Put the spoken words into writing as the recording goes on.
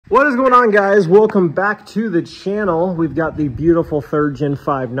What is going on, guys? Welcome back to the channel. We've got the beautiful 3rd Gen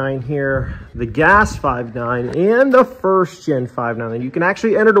 5.9 here, the gas 5.9, and the 1st Gen 5.9. And you can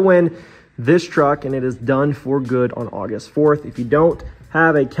actually enter to win this truck, and it is done for good on August 4th. If you don't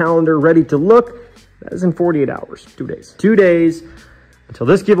have a calendar ready to look, that is in 48 hours, 2 days. 2 days until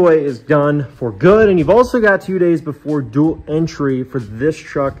this giveaway is done for good. And you've also got 2 days before dual entry for this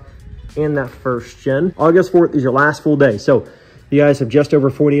truck and that 1st Gen. August 4th is your last full day. So you guys have just over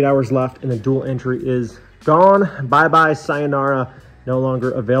 48 hours left and the dual entry is gone. Bye-bye, sayonara, no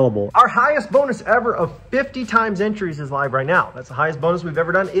longer available. Our highest bonus ever of 50 times entries is live right now. That's the highest bonus we've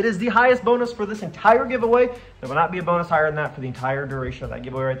ever done. It is the highest bonus for this entire giveaway. There will not be a bonus higher than that for the entire duration of that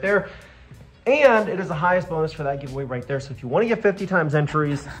giveaway right there. And it is the highest bonus for that giveaway right there. So if you want to get 50 times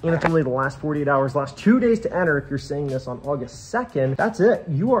entries, and it's only the last 48 hours, last 2 days to enter, if you're saying this on August 2nd, that's it.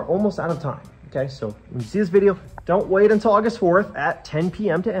 You are almost out of time. Okay, so when you see this video, don't wait until August 4th at 10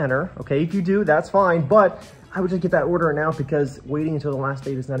 p.m. to enter. Okay, if you do, that's fine. But I would just get that order now, because waiting until the last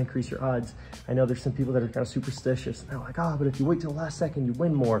day does not increase your odds. I know there's some people that are kind of superstitious. They're like, oh, but if you wait till the last second, you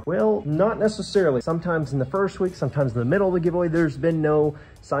win more. Well, not necessarily. Sometimes in the first week, sometimes in the middle of the giveaway, there's been no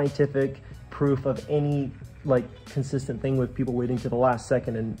scientific proof of any consistent thing with people waiting to the last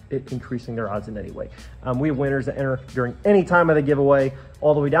second and it increasing their odds in any way. We have winners that enter during any time of the giveaway,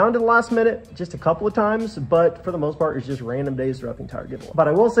 all the way down to the last minute, just a couple of times, but for the most part, it's just random days throughout the entire giveaway. But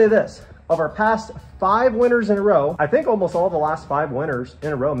I will say this, of our past 5 winners in a row, I think almost all the last 5 winners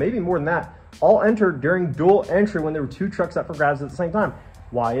in a row, maybe more than that, all entered during dual entry when there were 2 trucks up for grabs at the same time.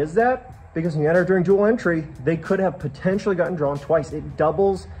 Why is that? Because when you enter during dual entry, they could have potentially gotten drawn twice. It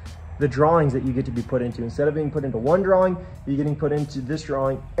doubles the drawings that you get to be put into. Instead of being put into one drawing, you're getting put into this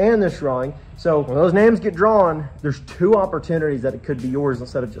drawing and this drawing. So when those names get drawn, there's 2 opportunities that it could be yours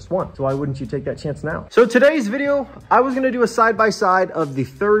instead of just one. So why wouldn't you take that chance now? So today's video, I was gonna do a side-by-side of the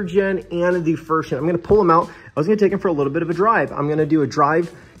 3rd Gen and the 1st Gen. I'm gonna pull them out. I was gonna take them for a little bit of a drive. I'm gonna do a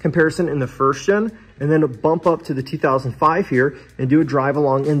drive comparison in the 1st Gen, and then bump up to the 2005 here and do a drive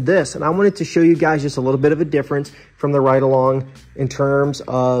along in this. And I wanted to show you guys just a little bit of a difference from the ride along in terms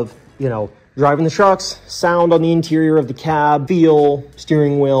of, you know, driving the trucks, sound on the interior of the cab, feel,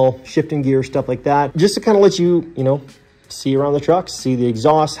 steering wheel, shifting gear, stuff like that. Just to kind of let you, you know, see around the trucks, see the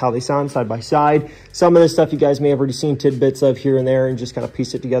exhaust, how they sound side by side. Some of this stuff you guys may have already seen tidbits of here and there, and just kind of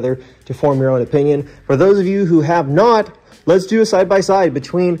piece it together to form your own opinion. For those of you who have not, let's do a side by side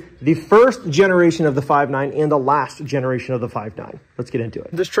between the 1st generation of the 5.9 and the last generation of the 5.9. Let's get into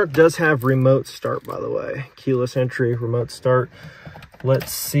it. This truck does have remote start, by the way. Keyless entry, remote start.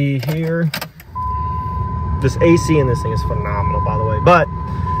 Let's see here. This AC in this thing is phenomenal, by the way. But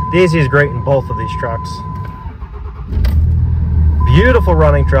the AC is great in both of these trucks. Beautiful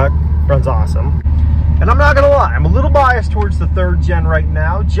running truck. Runs awesome. And I'm not gonna lie, I'm a little biased towards the 3rd Gen right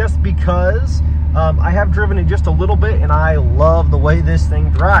now, just because I have driven it just a little bit and I love the way this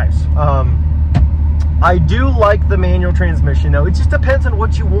thing drives. I do like the manual transmission though. It just depends on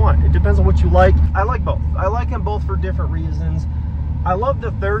what you want. It depends on what you like. I like both. I like them both for different reasons. I love the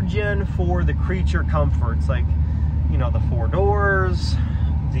 3rd Gen for the creature comforts, like, you know, the 4 doors,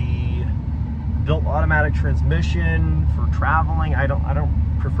 the built automatic transmission for traveling. I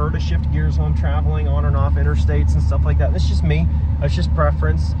don't prefer to shift gears when I'm traveling on and off interstates and stuff like that. That's just me. That's just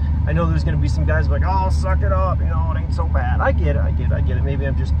preference. I know there's going to be some guys like, oh, suck it up, you know, it ain't so bad. I get it. Maybe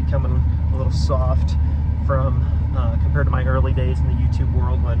I'm just becoming a little soft from compared to my early days in the YouTube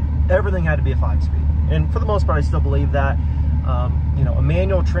world when everything had to be a 5-speed. And for the most part, I still believe that. You know, a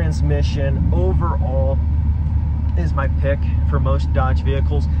manual transmission overall is my pick for most Dodge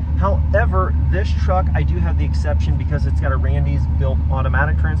vehicles. However, this truck, I do have the exception because it's got a Randy's built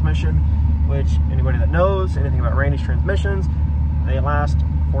automatic transmission, which anybody that knows anything about Randy's transmissions, they last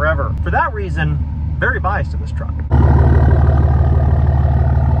forever. For that reason, very biased to this truck.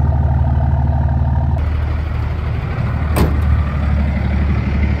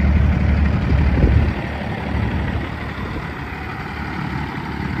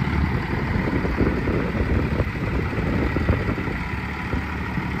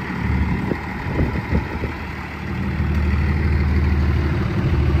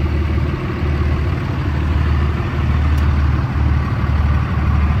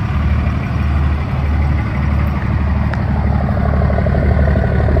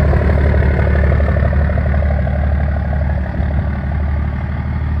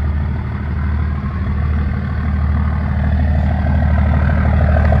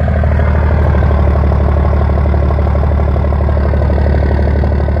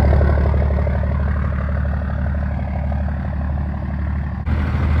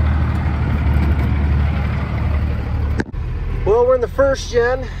 first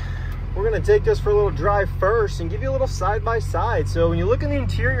gen, we're gonna take this for a little drive first and give you a little side-by-side. So when you look in the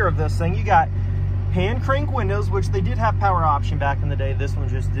interior of this thing, you got hand crank windows, which they did have power option back in the day. This one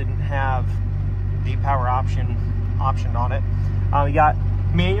just didn't have the power option on it. You got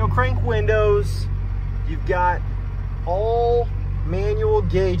manual crank windows. You've got all manual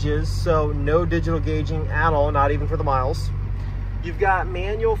gauges, so no digital gauging at all, not even for the miles. You've got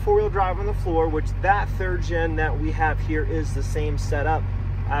manual four-wheel drive on the floor, which that third gen that we have here is the same setup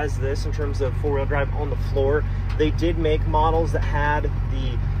as this in terms of four-wheel drive on the floor. They did make models that had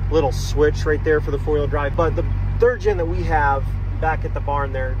the little switch right there for the four-wheel drive, but the third gen that we have back at the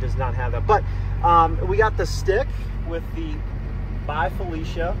barn there does not have that. But we got the stick with the By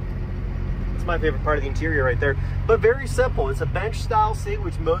Felicia. It's my favorite part of the interior right there, but very simple. It's a bench style seat,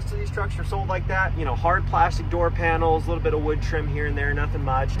 which most of these trucks are sold like that. You know, hard plastic door panels, a little bit of wood trim here and there, nothing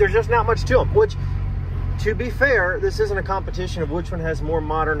much. There's just not much to them, which, to be fair, this isn't a competition of which one has more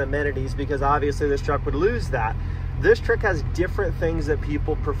modern amenities, because obviously this truck would lose that. This truck has different things that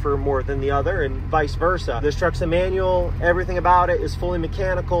people prefer more than the other, and vice versa. This truck's a manual, everything about it is fully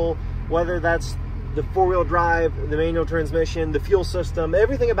mechanical, whether that's the four-wheel drive, the manual transmission, the fuel system,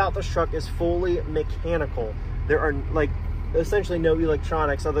 everything about this truck is fully mechanical. There are like essentially no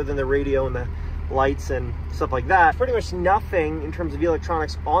electronics other than the radio and the lights and stuff like that. Pretty much nothing in terms of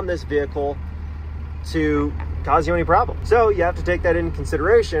electronics on this vehicle to cause you any problems. So you have to take that into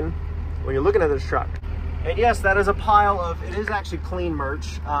consideration when you're looking at this truck. And yes, that is a pile of, it is actually clean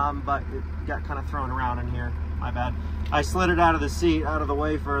merch, but it got kind of thrown around in here. My bad. I slid it out of the seat, out of the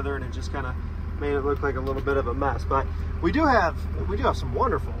way further, and it just kind of made it look like a little bit of a mess. But we do have some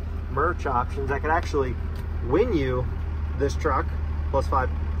wonderful merch options that could actually win you this truck plus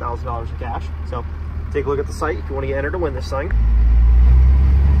 $5,000 in cash. So take a look at the site if you want to get entered to win this thing.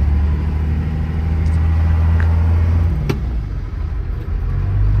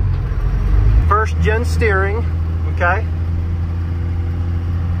 First gen steering, okay?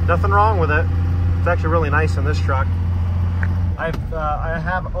 Nothing wrong with it. It's actually really nice in this truck. I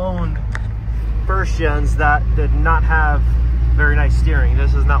have owned first gens that did not have very nice steering.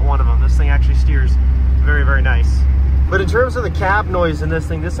 This is not one of them. This thing actually steers very, very nice. But in terms of the cab noise in this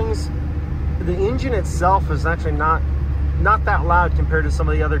thing's, the engine itself is actually not that loud compared to some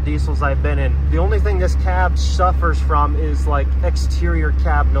of the other diesels I've been in. The only thing this cab suffers from is like exterior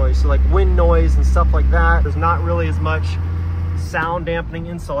cab noise, so like wind noise and stuff like that. There's not really as much sound dampening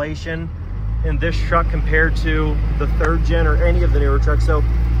insulation in this truck compared to the third gen or any of the newer trucks, so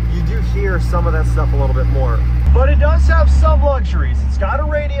you do hear some of that stuff a little bit more. But it does have some luxuries. It's got a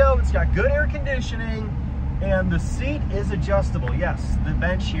radio, it's got good air conditioning, and the seat is adjustable. Yes, the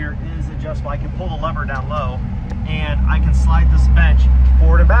bench here is adjustable. I can pull the lever down low and I can slide this bench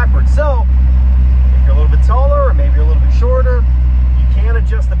forward and backwards. So if you're a little bit taller or maybe you're a little bit shorter, you can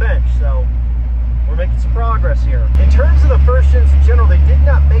adjust the bench. So we're making some progress here. In terms of the first gens in general, they did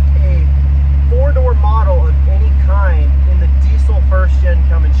not make a four-door model of any kind in the diesel first gen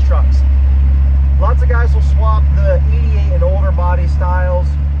Cummins trucks. Lots of guys will swap the 88 and older body styles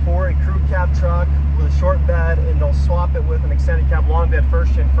for a crew cab truck with a short bed, and they'll swap it with an extended cab long bed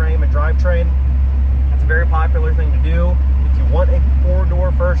first gen frame and drivetrain. That's a very popular thing to do if you want a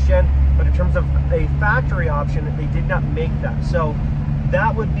four-door first gen, but in terms of a factory option, they did not make that. So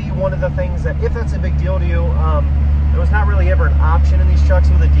that would be one of the things that, if that's a big deal to you, there was not really ever an option in these trucks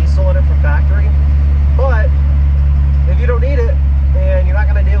with a diesel in it from factory. But if you don't need it and you're not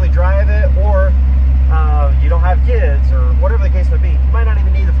going to daily drive it, or you don't have kids or whatever the case may be, you might not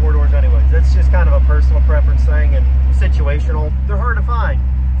even need the four doors anyways. That's just kind of a personal preference thing and situational. They're hard to find.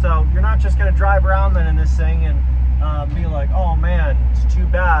 So you're not just going to drive around then in this thing and be like, oh man, it's too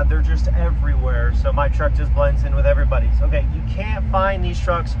bad. They're just everywhere. So my truck just blends in with everybody's. Okay, you can't find these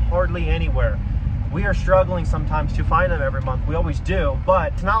trucks hardly anywhere. We are struggling sometimes to find them every month. We always do,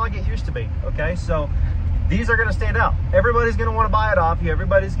 but it's not like it used to be, okay? So these are gonna stand out. Everybody's gonna wanna buy it off you.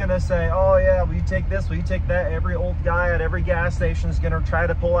 Everybody's gonna say, oh yeah, will you take this, will you take that? Every old guy at every gas station is gonna try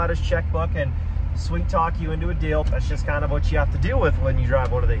to pull out his checkbook and sweet talk you into a deal. That's just kind of what you have to deal with when you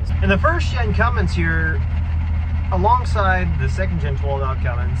drive one of these. And the first gen Cummins here, alongside the second gen 12-valve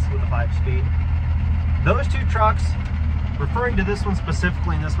Cummins with a 5-speed, those two trucks, referring to this one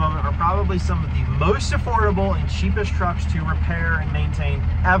specifically in this moment, are probably some of the most affordable and cheapest trucks to repair and maintain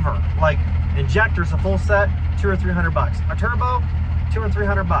ever. Like injectors, a full set, $200 or $300. A turbo, $200 or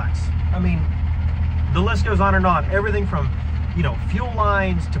 $300. I mean, the list goes on and on. Everything from, you know, fuel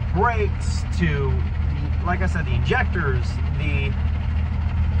lines to brakes to, like I said, the injectors,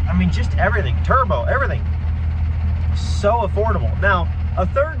 I mean, just everything, turbo, everything. So affordable. Now, A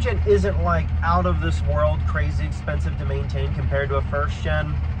third gen isn't like out of this world crazy expensive to maintain compared to a first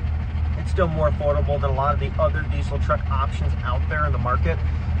gen. It's still more affordable than a lot of the other diesel truck options out there in the market.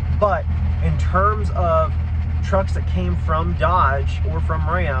 But in terms of trucks that came from Dodge or from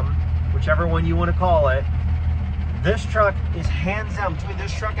Ram, whichever one you want to call it, this truck is hands down, between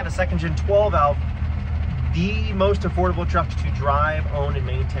this truck and a second gen 12 valve, the most affordable trucks to drive, own, and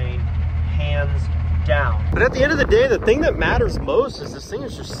maintain, hands down. But at the end of the day, the thing that matters most is this thing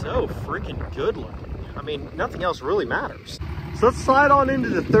is just so freaking good looking. I mean, nothing else really matters. So let's slide on into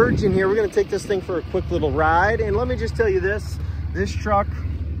the third gen here. We're gonna take this thing for a quick little ride. And let me just tell you this truck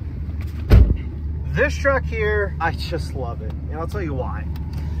here, I just love it. And I'll tell you why.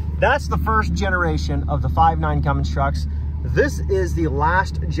 That's the first generation of the 5.9 Cummins trucks. This is the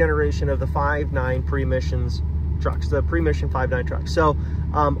last generation of the 5.9 pre-emissions trucks, the pre-emission 5.9 trucks. So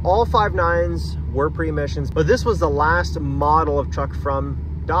all 5.9s were pre-emissions, but this was the last model of truck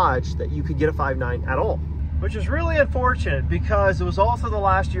from Dodge that you could get a 5.9 at all, which is really unfortunate because it was also the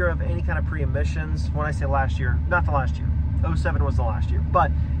last year of any kind of pre-emissions. When I say last year, not the last year, 07 was the last year,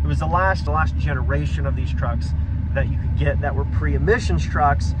 but it was the last generation of these trucks that you could get that were pre-emissions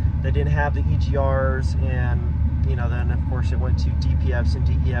trucks that didn't have the EGRs, and you know, then of course it went to DPFs and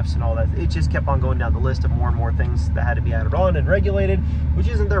DEFs and all that. It just kept on going down the list of more and more things that had to be added on and regulated, which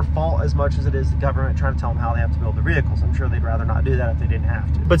isn't their fault as much as it is the government trying to tell them how they have to build their vehicles. I'm sure they'd rather not do that if they didn't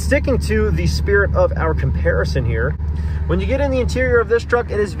have to. But sticking to the spirit of our comparison here, when you get in the interior of this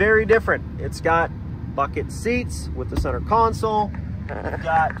truck, it is very different. It's got bucket seats with the center console. You've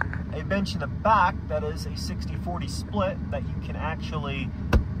got a bench in the back that is a 60-40 split that you can actually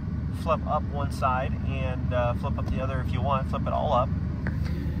flip up one side and flip up the other if you want, flip it all up.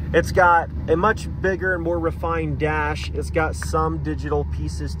 It's got a much bigger and more refined dash. It's got some digital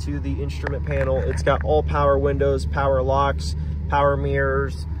pieces to the instrument panel. It's got all power windows, power locks, power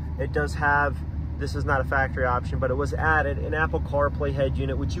mirrors. It does have, this is not a factory option, but it was added, an Apple CarPlay head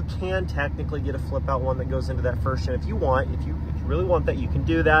unit, which you can technically get a flip out one that goes into that first gen if you want. If you really want that, you can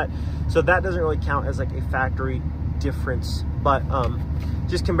do that. So that doesn't really count as like a factory difference, but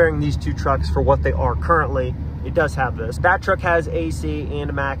just comparing these two trucks for what they are currently, it does have this. That truck has AC and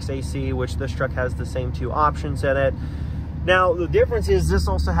a max AC, which this truck has the same two options in it. Now the difference is this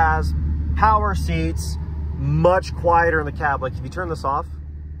also has power seats, much quieter in the cab. Like if you turn this off,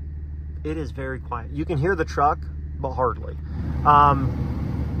 it is very quiet. You can hear the truck, but hardly.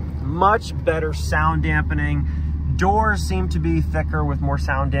 Much better sound dampening. Doors seem to be thicker with more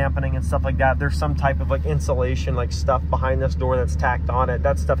sound dampening and stuff like that. There's some type of like insulation, like stuff behind this door that's tacked on it.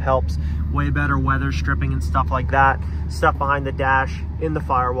 That stuff helps. Way better weather stripping and stuff like that. Stuff behind the dash, in the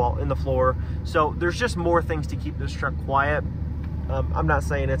firewall, in the floor. So there's just more things to keep this truck quiet. I'm not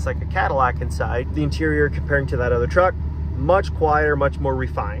saying it's like a Cadillac inside. The interior comparing to that other truck, much quieter, much more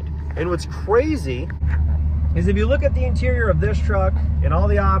refined. And what's crazy is if you look at the interior of this truck and all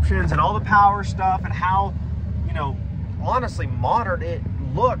the options and all the power stuff and how, you know, honestly modern it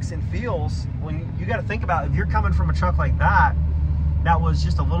looks and feels, when you got to think about if you're coming from a truck like that was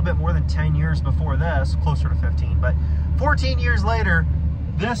just a little bit more than 10 years before this, closer to 15, but 14 years later,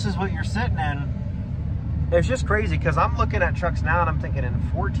 this is what you're sitting in. It's just crazy because I'm looking at trucks now and I'm thinking in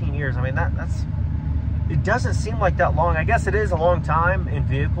 14 years, I mean, that's, it doesn't seem like that long. I guess it is a long time in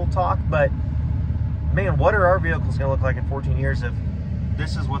vehicle talk, but man, what are our vehicles going to look like in 14 years if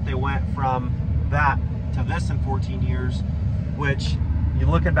this is what they went from that to this in 14 years, which you're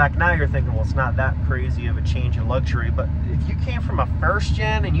looking back now, you're thinking, well, it's not that crazy of a change in luxury. But if you came from a first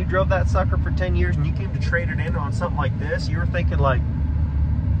gen and you drove that sucker for 10 years and you came to trade it in on something like this, you were thinking like,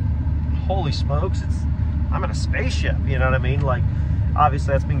 holy smokes, I'm in a spaceship, you know what I mean? Like,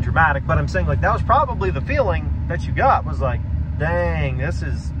 obviously that's being dramatic, but I'm saying like that was probably the feeling that you got, was like, dang, this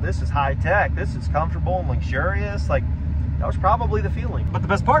is high tech, this is comfortable and luxurious. Like, that was probably the feeling. But the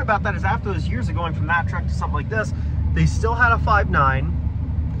best part about that is after those years of going from that truck to something like this, they still had a 5.9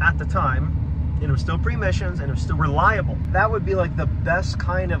 at the time, and it was still pre-emissions and it was still reliable. That would be like the best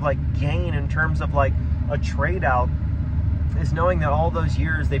kind of like gain in terms of like a trade out, is knowing that all those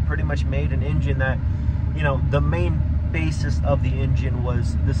years they pretty much made an engine that, you know, the main basis of the engine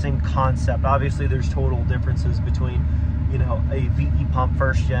was the same concept. Obviously there's total differences between, you know, a VE pump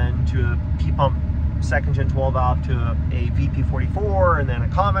first gen to a P pump second gen 12 valve to a VP44 and then a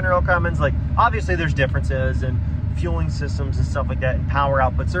common Earl Cummins. Like, obviously there's differences in fueling systems and stuff like that, and power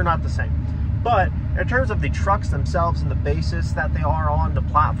outputs, they're not the same. But in terms of the trucks themselves and the basis that they are on, the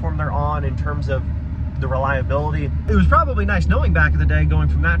platform they're on, in terms of the reliability, it was probably nice knowing back in the day going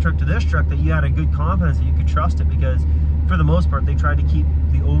from that truck to this truck that you had a good confidence that you could trust it, because for the most part, they tried to keep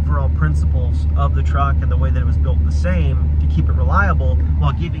the overall principles of the truck and the way that it was built the same to keep it reliable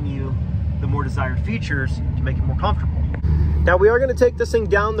while giving you the more desired features to make it more comfortable. Now we are going to take this thing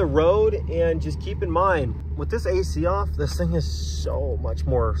down the road, and just keep in mind, with this AC off, this thing is so much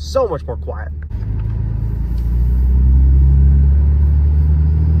more quiet.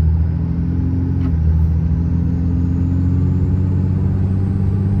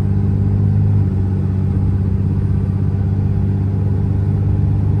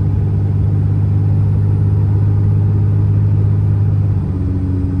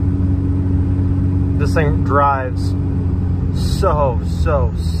 This thing drives so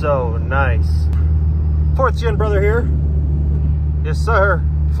nice. 4th gen brother here. Yes sir,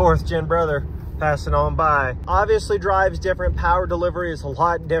 4th gen brother passing on by. Obviously drives different, power delivery is a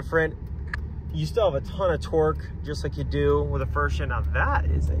lot different. You still have a ton of torque just like you do with a 1st gen. Now that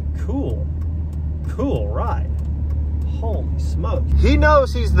is a cool ride. Holy smoke. He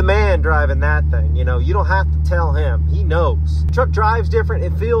knows he's the man driving that thing. You know, you don't have to tell him, he knows. Truck drives different,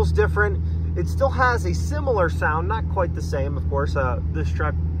 it feels different. It still has a similar sound, not quite the same, of course. This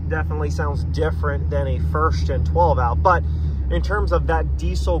truck definitely sounds different than a 1st gen 12 valve, but in terms of that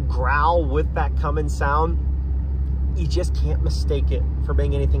diesel growl with that Cummins sound, you just can't mistake it for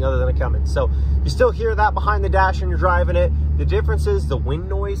being anything other than a Cummins. So you still hear that behind the dash when you're driving it. The difference is the wind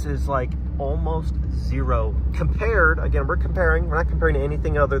noise is like almost zero compared, again, we're not comparing to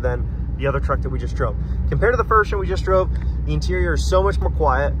anything other than the other truck that we just drove. Compared to the 1st gen we just drove, the interior is so much more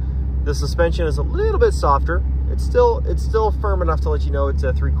quiet. The suspension is a little bit softer. It's still firm enough to let you know it's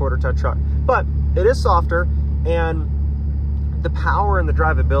a 3/4 ton truck, but it is softer, and the power and the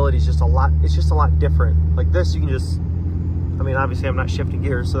drivability is just a lot. It's just a lot different. Like this, you can just, I mean, obviously I'm not shifting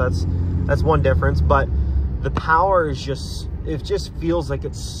gears, so that's one difference, but the power is just, it just feels like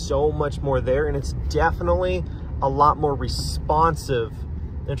it's so much more there, and it's definitely a lot more responsive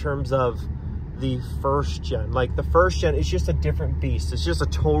in terms of the 1st gen. Like the 1st gen is just a different beast. It's just a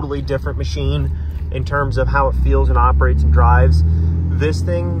totally different machine in terms of how it feels and operates and drives. This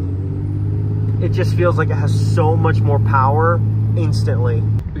thing, it just feels like it has so much more power instantly.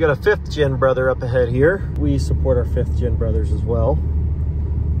 We got a 5th gen brother up ahead here. We support our 5th gen brothers as well.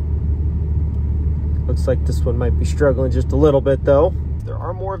 Looks like this one might be struggling just a little bit though. There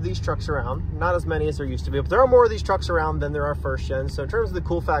are more of these trucks around, not as many as there used to be, but there are more of these trucks around than there are 1st gen. So in terms of the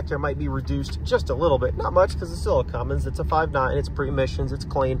cool factor, it might be reduced just a little bit, not much, because it's still a Cummins. It's a 5.9, it's pre-emissions, it's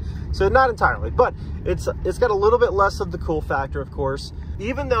clean, so not entirely, but it's got a little bit less of the cool factor, of course.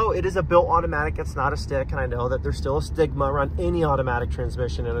 Even though it is a built automatic, it's not a stick, and I know that there's still a stigma around any automatic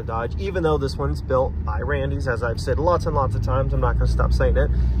transmission in a Dodge, even though this one's built by Randy's, as I've said lots and lots of times. I'm not going to stop saying it.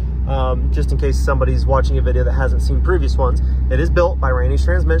 Just in case somebody's watching a video that hasn't seen previous ones. It is built by Randy's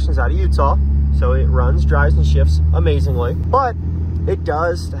Transmissions out of Utah, so it runs, drives, and shifts amazingly, but it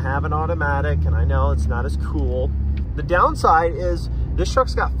does have an automatic, and I know it's not as cool. The downside is this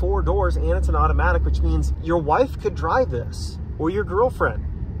truck's got 4 doors and it's an automatic, which means your wife could drive this, or your girlfriend.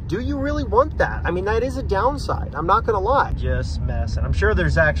 Do you really want that? I mean, that is a downside, I'm not gonna lie. Just messing. I'm sure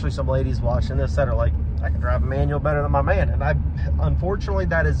there's actually some ladies watching this that are like, I can drive a manual better than my man, and unfortunately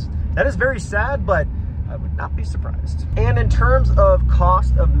that is very sad, but I would not be surprised. And in terms of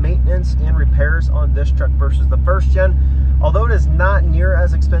cost of maintenance and repairs on this truck versus the 1st gen, although it is not near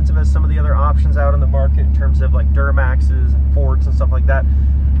as expensive as some of the other options out in the market in terms of like Duramaxes and Fords and stuff like that,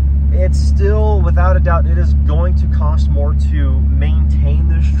 it's still, without a doubt, it is going to cost more to maintain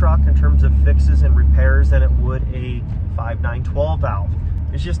this truck in terms of fixes and repairs than it would a 5.9 12 valve.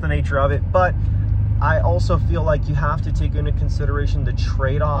 It's just the nature of it, but I also feel like you have to take into consideration the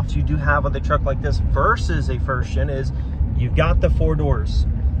trade-offs you do have with a truck like this versus a 1st gen is you've got the 4 doors,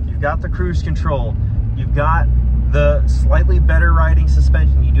 you've got the cruise control, you've got the slightly better riding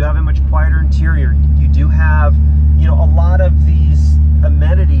suspension, you do have a much quieter interior, you do have, you know, a lot of these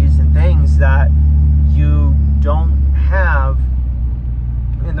amenities and things that you don't have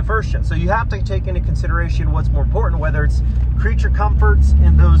in the 1st gen. So you have to take into consideration what's more important, whether it's creature comforts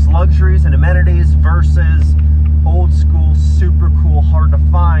and those luxuries and amenities versus old school, super cool, hard to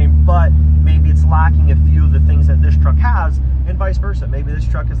find, but maybe it's lacking a few of the things that this truck has, and vice versa. Maybe this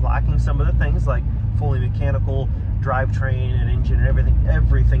truck is lacking some of the things like fully mechanical drivetrain and engine and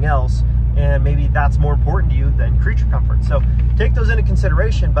everything else, and maybe that's more important to you than creature comfort. So take those into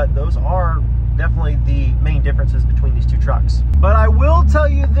consideration, but those are definitely the main differences between these 2 trucks. But I will tell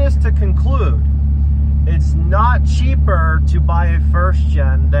you this to conclude: it's not cheaper to buy a 1st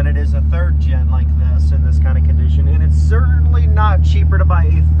gen than it is a 3rd gen like this in this kind of condition, and it's certainly not cheaper to buy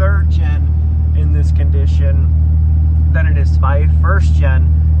a 3rd gen in this condition than it is to buy a 1st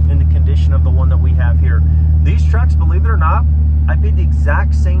gen in the condition of the one that we have here. These trucks, believe it or not, the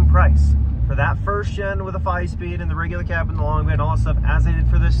exact same price for that first gen with a 5-speed and the regular cab and the long bed and all that stuff as they did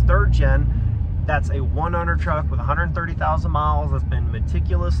for this third gen. That's a 1-owner truck with 130,000 miles that's been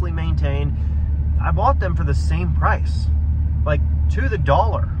meticulously maintained. I bought them for the same price, like to the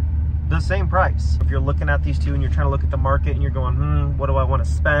dollar, the same price. If you're looking at these two and you're trying to look at the market and you're going, what do I want to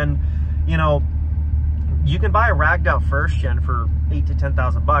spend? You know, you can buy a ragged out first gen for $8,000 to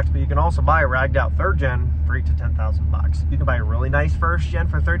 $10,000 bucks, but you can also buy a ragged out third gen for $8,000 to $10,000 bucks. You can buy a really nice first gen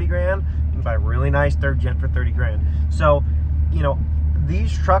for 30 grand. You can buy a really nice third gen for 30 grand. So, you know,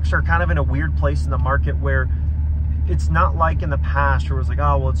 these trucks are kind of in a weird place in the market where it's not like in the past where it was like,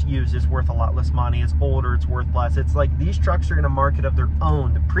 oh, well, it's used, it's worth a lot less money, it's older, it's worth less. It's like these trucks are in a market of their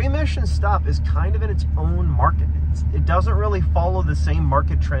own. The pre-emission stuff is kind of in its own market. It doesn't really follow the same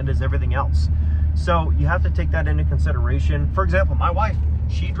market trend as everything else. So you have to take that into consideration. For example, my wife,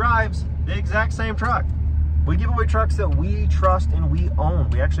 she drives the exact same truck. We give away trucks that we trust and we own.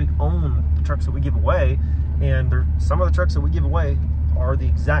 We actually own the trucks that we give away, and some of the trucks that we give away are the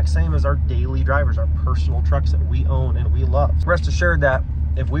exact same as our daily drivers, our personal trucks that we own and we love. Rest assured that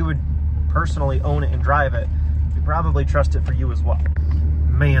if we would personally own it and drive it, we probably trust it for you as well.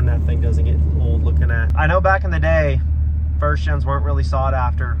 Man, that thing doesn't get old looking at. I know back in the day, first gens weren't really sought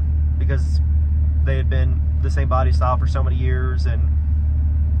after because they had been the same body style for so many years and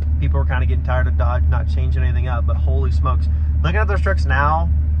people were kind of getting tired of Dodge not changing anything up. But holy smokes, looking at those trucks now,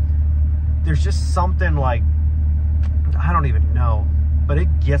 there's just something like, I don't even know, but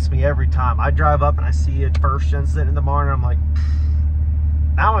it gets me every time. I drive up and I see a first gen sitting in the barn and I'm like,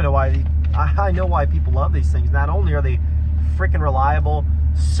 now I know why I know why people love these things. Not only are they freaking reliable,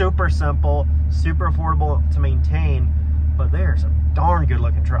 super simple, super affordable to maintain, but they are some darn good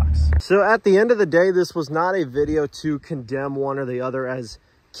looking trucks. So at the end of the day, this was not a video to condemn one or the other as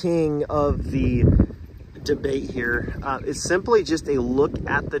king of the debate here. It's simply just a look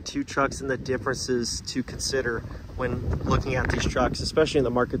at the two trucks and the differences to consider when looking at these trucks, especially in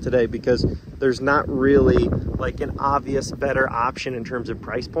the market today, because there's not really like an obvious better option in terms of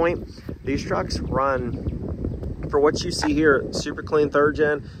price point. These trucks run, for what you see here, super clean third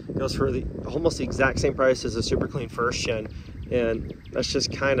gen goes for almost the exact same price as a super clean first gen. And that's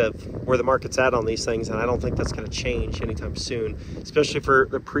just kind of where the market's at on these things. And I don't think that's going to change anytime soon, especially for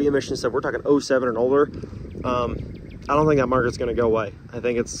the pre-emission stuff. We're talking 07 and older. I don't think that market's going to go away. I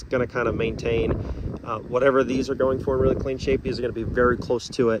think it's going to kind of maintain whatever these are going for, really clean shape. These are going to be very close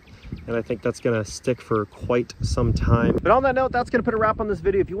to it. And I think that's going to stick for quite some time. But on that note, that's going to put a wrap on this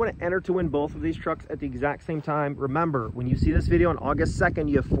video. If you want to enter to win both of these trucks at the exact same time, remember, when you see this video on August 2nd,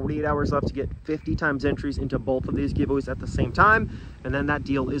 you have 48 hours left to get 50 times entries into both of these giveaways at the same time. And then that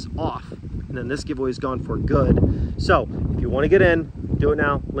deal is off. And then this giveaway is gone for good. So if you want to get in, do it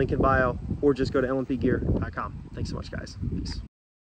now. Link in bio, or just go to lmpgear.com. Thanks so much, guys. Peace.